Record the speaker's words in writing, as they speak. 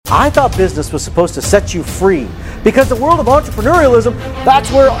I thought business was supposed to set you free because the world of entrepreneurialism, that's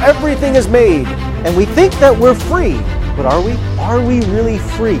where everything is made. And we think that we're free, but are we? Are we really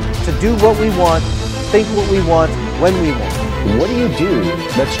free to do what we want, think what we want, when we want? What do you do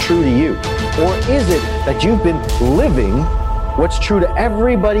that's true to you? Or is it that you've been living what's true to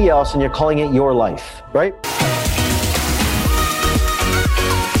everybody else and you're calling it your life, right?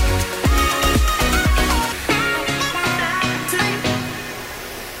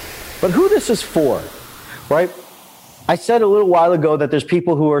 But who this is for, right? I said a little while ago that there's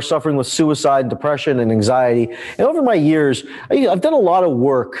people who are suffering with suicide, depression, and anxiety. And over my years, I've done a lot of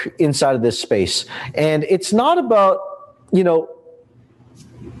work inside of this space. And it's not about, I'm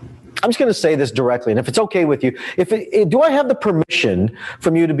just going to say this directly, and if it's okay with you, do I have the permission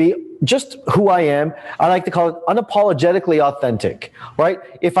from you to be just who I am? I like to call it unapologetically authentic, right?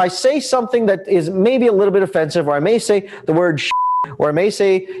 If I say something that is maybe a little bit offensive, or I may say the word shit, or I may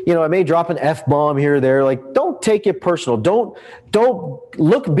say, I may drop an F-bomb here or there, like, don't take it personal. Don't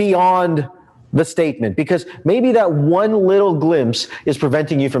look beyond the statement, because maybe that one little glimpse is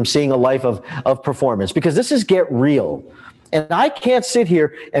preventing you from seeing a life of performance, because this is Get Real. And I can't sit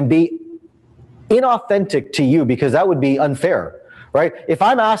here and be inauthentic to you, because that would be unfair, right? If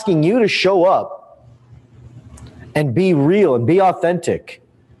I'm asking you to show up and be real and be authentic,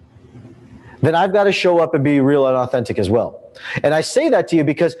 then I've got to show up and be real and authentic as well. And I say that to you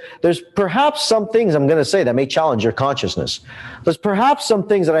because there's perhaps some things I'm going to say that may challenge your consciousness. There's perhaps some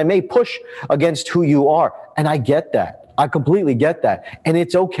things that I may push against who you are. And I get that. I completely get that. And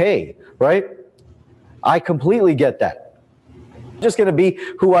it's okay, right? I completely get that. I'm just going to be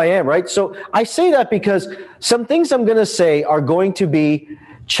who I am, right? So I say that because some things I'm going to say are going to be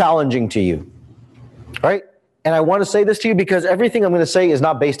challenging to you, right? And I want to say this to you because everything I'm going to say is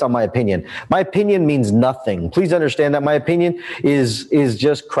not based on my opinion. My opinion means nothing. Please understand that my opinion is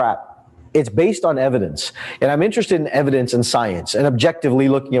just crap. It's based on evidence. And I'm interested in evidence and science and objectively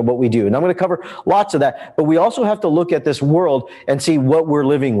looking at what we do. And I'm going to cover lots of that. But we also have to look at this world and see what we're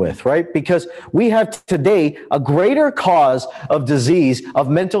living with, right? Because we have today a greater cause of disease, of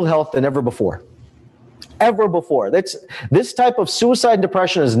mental health than ever before. Ever before. This type of suicide and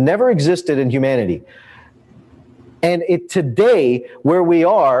depression has never existed in humanity. And today, where we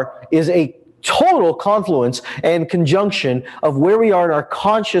are, is a total confluence and conjunction of where we are in our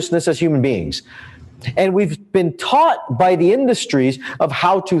consciousness as human beings. And we've been taught by the industries of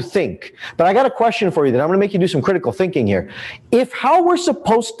how to think. But I got a question for you that I'm going to make you do some critical thinking here. If how we're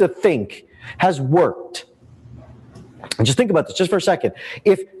supposed to think has worked, and just think about this just for a second.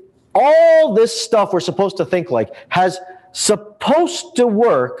 If all this stuff we're supposed to think like has supposed to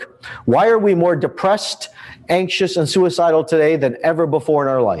work, why are we more depressed, anxious, and suicidal today than ever before in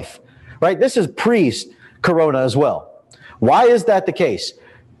our life, right? This is pre-corona as well. Why is that the case?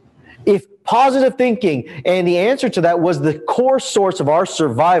 If positive thinking and the answer to that was the core source of our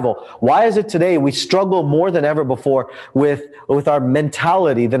survival, why is it today we struggle more than ever before with our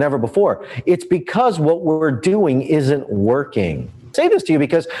mentality than ever before? It's because what we're doing isn't working. I say this to you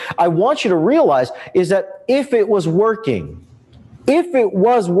because I want you to realize is that if it was working,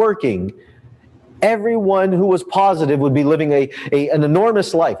 everyone who was positive would be living an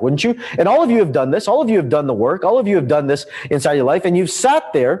enormous life, wouldn't you? And all of you have done this. All of you have done the work. All of you have done this inside your life. And you've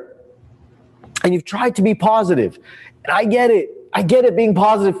sat there and you've tried to be positive. And I get it. I get it. Being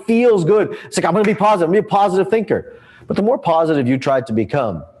positive feels good. It's like, I'm going to be positive. I'm going to be a positive thinker. But the more positive you tried to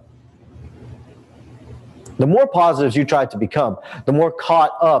become, the more positives you tried to become, the more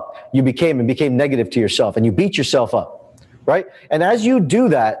caught up you became and became negative to yourself. And you beat yourself up, right? And as you do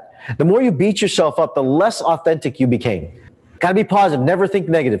that, the more you beat yourself up, the less authentic you became. Got to be positive, never think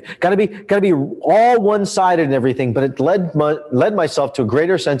negative. Got to be all one-sided and everything. But it led myself to a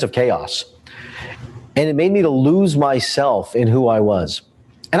greater sense of chaos, and it made me to lose myself in who I was.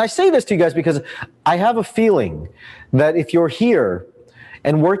 And I say this to you guys because I have a feeling that if you're here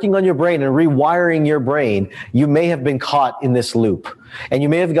and working on your brain and rewiring your brain, you may have been caught in this loop. And you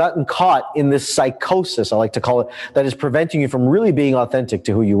may have gotten caught in this psychosis, I like to call it, that is preventing you from really being authentic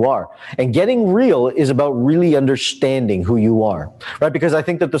to who you are. And getting real is about really understanding who you are, right? Because I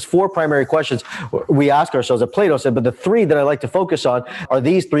think that there's 4 primary questions we ask ourselves that Plato said, but the 3 that I like to focus on are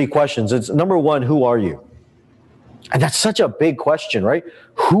these 3 questions. It's number 1, who are you? And that's such a big question, right?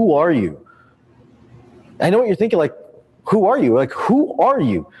 Who are you? I know what you're thinking, like, who are you? Like, who are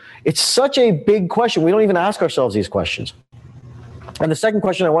you? It's such a big question. We don't even ask ourselves these questions. And the second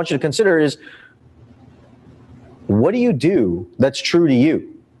question I want you to consider is, what do you do that's true to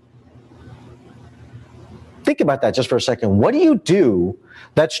you? Think about that just for a second. What do you do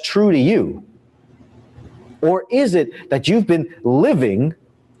that's true to you? Or is it that you've been living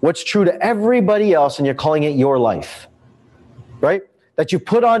what's true to everybody else, and you're calling it your life, right? That you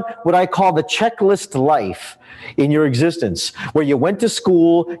put on what I call the checklist life in your existence, where you went to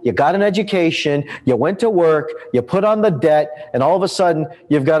school, you got an education, you went to work, you put on the debt, and all of a sudden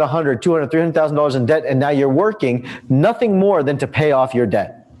you've got $100,000, $200,000, $300,000 in debt, and now you're working nothing more than to pay off your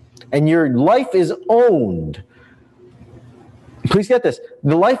debt. And your life is owned. Please get this.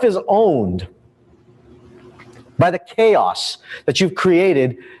 The life is owned by the chaos that you've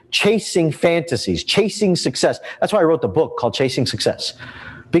created chasing fantasies, chasing success. That's why I wrote the book called Chasing Success.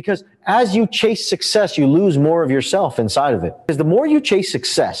 Because as you chase success, you lose more of yourself inside of it. Because the more you chase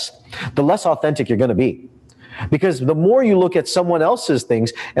success, the less authentic you're going to be. Because the more you look at someone else's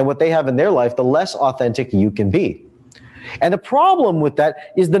things and what they have in their life, the less authentic you can be. And the problem with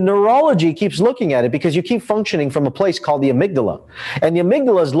that is the neurology keeps looking at it because you keep functioning from a place called the amygdala. And the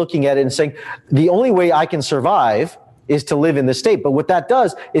amygdala is looking at it and saying, the only way I can survive is to live in this state. But what that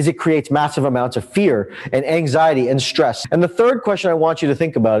does is it creates massive amounts of fear and anxiety and stress. And the third question I want you to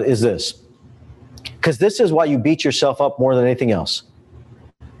think about is this, because this is why you beat yourself up more than anything else.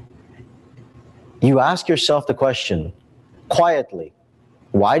 You ask yourself the question quietly,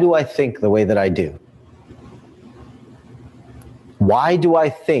 why do I think the way that I do? Why do I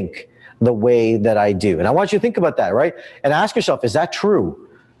think the way that I do? And I want you to think about that, right? And ask yourself, is that true?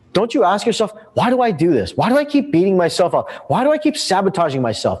 Don't you ask yourself, why do I do this? Why do I keep beating myself up? Why do I keep sabotaging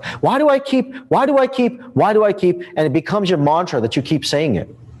myself? Why do I keep? And it becomes your mantra that you keep saying it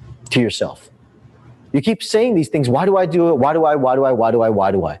to yourself. You keep saying these things. Why do I do it? Why do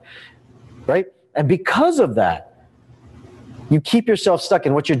I? Right? And because of that, you keep yourself stuck.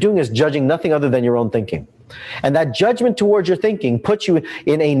 And what you're doing is judging nothing other than your own thinking. And that judgment towards your thinking puts you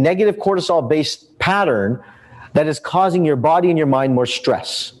in a negative cortisol-based pattern that is causing your body and your mind more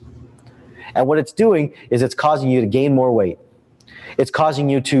stress. And what it's doing is it's causing you to gain more weight. It's causing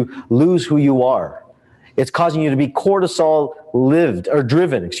you to lose who you are. It's causing you to be cortisol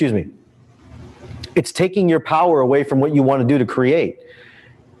driven. It's taking your power away from what you want to do to create.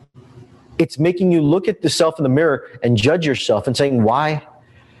 It's making you look at yourself in the mirror and judge yourself and saying, why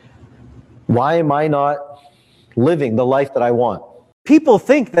am I not living the life that I want? People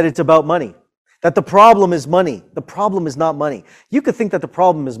think that it's about money, that the problem is money. The problem is not money. You could think that the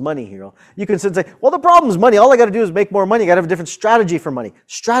problem is money, Hero. You can sit and say, well, the problem is money. All I got to do is make more money. I got to have a different strategy for money.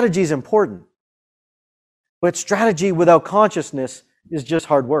 Strategy is important. But strategy without consciousness is just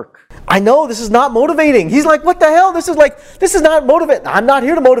hard work. I know this is not motivating. He's like, what the hell? This is not motivating. I'm not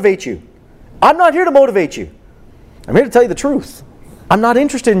here to motivate you. I'm not here to motivate you. I'm here to tell you the truth. I'm not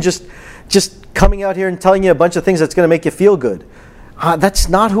interested in just coming out here and telling you a bunch of things that's going to make you feel good. That's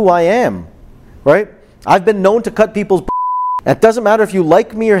not who I am, right? I've been known to cut people's It doesn't matter if you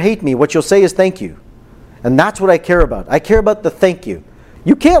like me or hate me. What you'll say is thank you. And that's what I care about. I care about the thank you.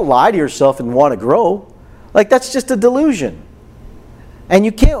 You can't lie to yourself and want to grow. Like, that's just a delusion. And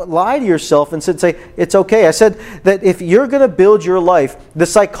you can't lie to yourself and say, it's okay. I said that if you're going to build your life, the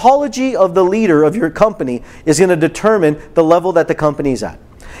psychology of the leader of your company is going to determine the level that the company's at.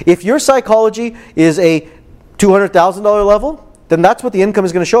 If your psychology is a $200,000 level, then that's what the income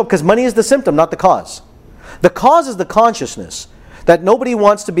is going to show up, because money is the symptom, not the cause. The cause is the consciousness that nobody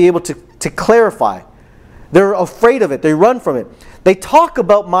wants to be able to clarify. They're afraid of it. They run from it. They talk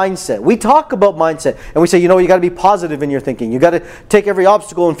about mindset. We talk about mindset. And we say, you got to be positive in your thinking. You got to take every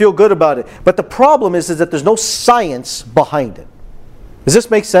obstacle and feel good about it. But the problem is that there's no science behind it. Does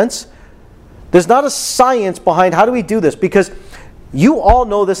this make sense? There's not a science behind how do we do this. Because you all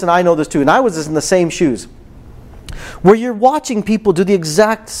know this and I know this too. And I was in the same shoes. Where you're watching people do the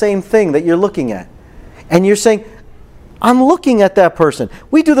exact same thing that you're looking at. And you're saying, I'm looking at that person.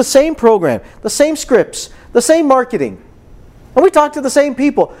 We do the same program, the same scripts, the same marketing. And we talk to the same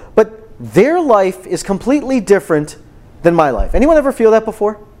people. But their life is completely different than my life. Anyone ever feel that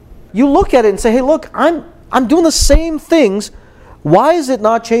before? You look at it and say, hey, look, I'm doing the same things. Why is it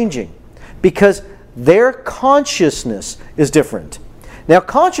not changing? Because their consciousness is different. Now,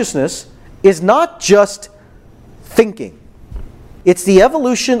 consciousness is not just thinking. It's the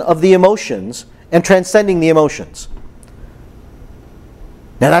evolution of the emotions and transcending the emotions.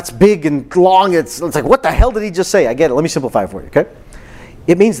 Now that's big and long. It's like, what the hell did he just say? I get it. Let me simplify it for you, okay?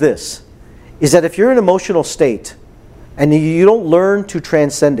 It means this, is that if you're in an emotional state and you don't learn to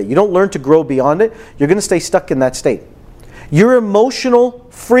transcend it, you don't learn to grow beyond it, you're going to stay stuck in that state. Your emotional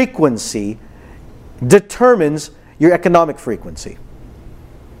frequency determines your economic frequency.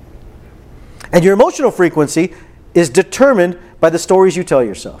 And your emotional frequency is determined by the stories you tell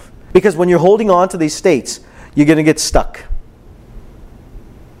yourself. Because when you're holding on to these states, you're going to get stuck.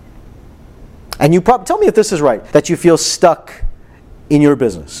 And you tell me if this is right, that you feel stuck in your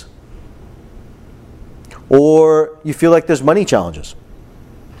business. Or you feel like there's money challenges.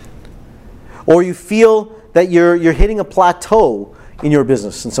 Or you feel that you're hitting a plateau in your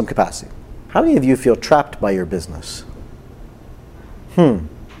business in some capacity. How many of you feel trapped by your business? You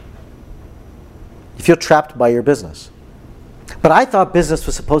feel trapped by your business. But I thought business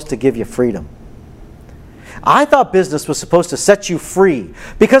was supposed to give you freedom. I thought business was supposed to set you free.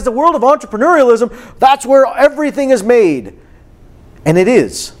 Because the world of entrepreneurialism, that's where everything is made. And it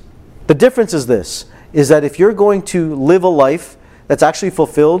is. The difference is this, is that if you're going to live a life that's actually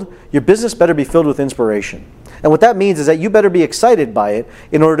fulfilled, your business better be filled with inspiration. And what that means is that you better be excited by it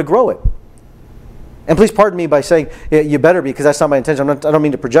in order to grow it. And please pardon me by saying you better be, because that's not my intention. I don't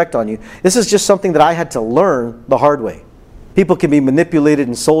mean to project on you. This is just something that I had to learn the hard way. People can be manipulated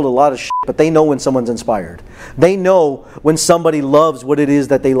and sold a lot of shit, but they know when someone's inspired. They know when somebody loves what it is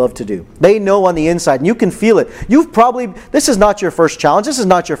that they love to do. They know on the inside, and you can feel it. This is not your first challenge. This is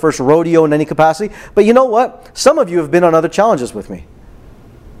not your first rodeo in any capacity. But you know what? Some of you have been on other challenges with me.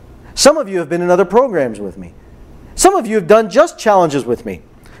 Some of you have been in other programs with me. Some of you have done just challenges with me.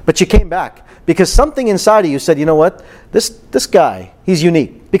 But you came back because something inside of you said, you know what? This guy, he's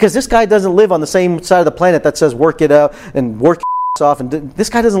unique. Because this guy doesn't live on the same side of the planet that says work it out and work your off. And this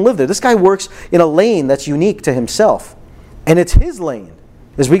guy doesn't live there. This guy works in a lane that's unique to himself. And it's his lane.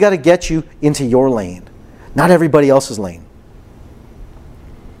 Is we got to get you into your lane. Not everybody else's lane.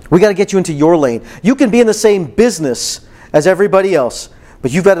 We got to get you into your lane. You can be in the same business as everybody else,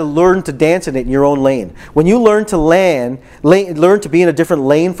 but you've got to learn to dance in it in your own lane. When you learn to learn to be in a different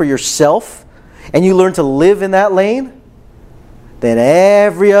lane for yourself, and you learn to live in that lane, then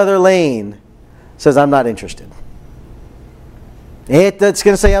every other lane says, I'm not interested. It's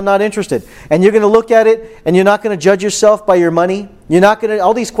going to say, I'm not interested. And you're going to look at it, and you're not going to judge yourself by your money. You're not going to,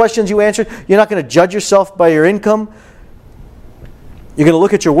 all these questions you answered, you're not going to judge yourself by your income. You're going to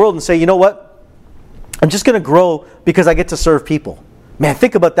look at your world and say, you know what? I'm just going to grow because I get to serve people. Man,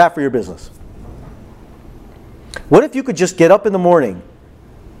 think about that for your business. What if you could just get up in the morning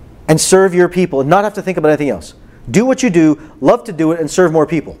and serve your people and not have to think about anything else? Do what you do, love to do it, and serve more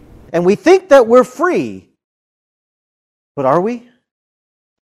people. And we think that we're free, but are we?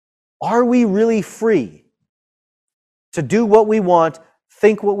 Are we really free to do what we want,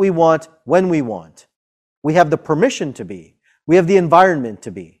 think what we want, when we want? We have the permission to be. We have the environment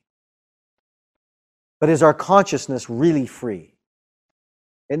to be. But is our consciousness really free?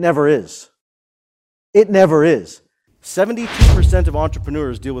 It never is. It never is. 72% of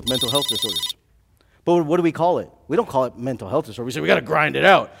entrepreneurs deal with mental health disorders. But what do we call it? We don't call it mental health disorder. We say we got to grind it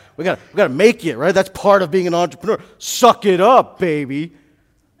out. We got to make it, right? That's part of being an entrepreneur. Suck it up, baby.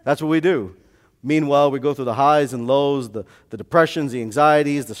 That's what we do. Meanwhile, we go through the highs and lows, the depressions, the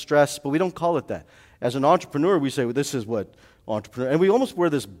anxieties, the stress, but we don't call it that. As an entrepreneur, we say, well, this is what entrepreneur, and we almost wear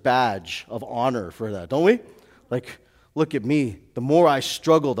this badge of honor for that, don't we? Like, look at me. The more I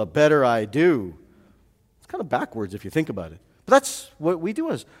struggle, the better I do. It's kind of backwards if you think about it. But that's what we do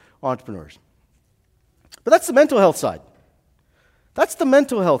as entrepreneurs. But that's the mental health side. That's the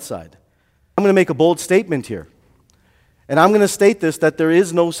mental health side. I'm going to make a bold statement here. And I'm going to state this, that there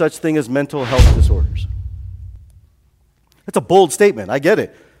is no such thing as mental health disorders. That's a bold statement. I get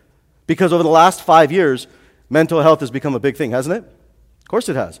it. Because over the last 5 years, mental health has become a big thing, hasn't it? Of course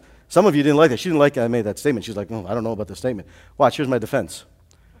it has. Some of you didn't like that. She didn't like I made that statement. She's like, I don't know about the statement. Watch, here's my defense.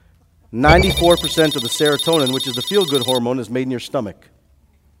 94% of the serotonin, which is the feel-good hormone, is made in your stomach.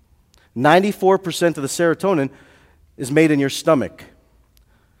 94% of the serotonin is made in your stomach.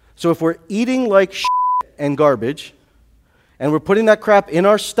 So if we're eating like shit and garbage, and we're putting that crap in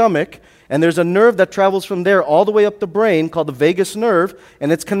our stomach, and there's a nerve that travels from there all the way up the brain called the vagus nerve,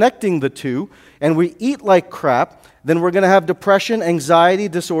 and it's connecting the two, and we eat like crap, then we're going to have depression, anxiety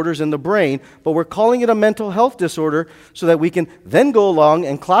disorders in the brain, but we're calling it a mental health disorder so that we can then go along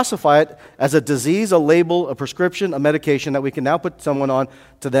and classify it as a disease, a label, a prescription, a medication that we can now put someone on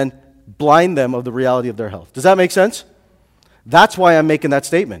to then blind them of the reality of their health. Does that make sense? That's why I'm making that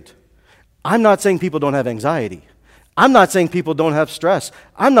statement. I'm not saying people don't have anxiety. I'm not saying people don't have stress.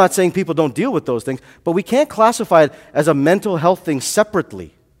 I'm not saying people don't deal with those things, but we can't classify it as a mental health thing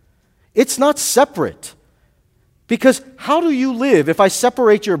separately. It's not separate. Because how do you live if I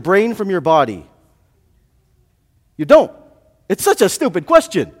separate your brain from your body? You don't. It's such a stupid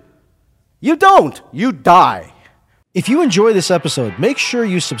question. You don't. You die. If you enjoy this episode, make sure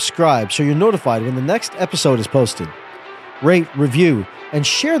you subscribe so you're notified when the next episode is posted. Rate, review, and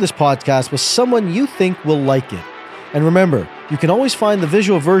share this podcast with someone you think will like it. And remember, you can always find the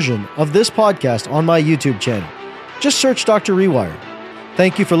visual version of this podcast on my YouTube channel. Just search Dr. Rewired.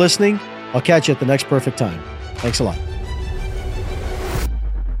 Thank you for listening. I'll catch you at the next perfect time. Thanks a lot.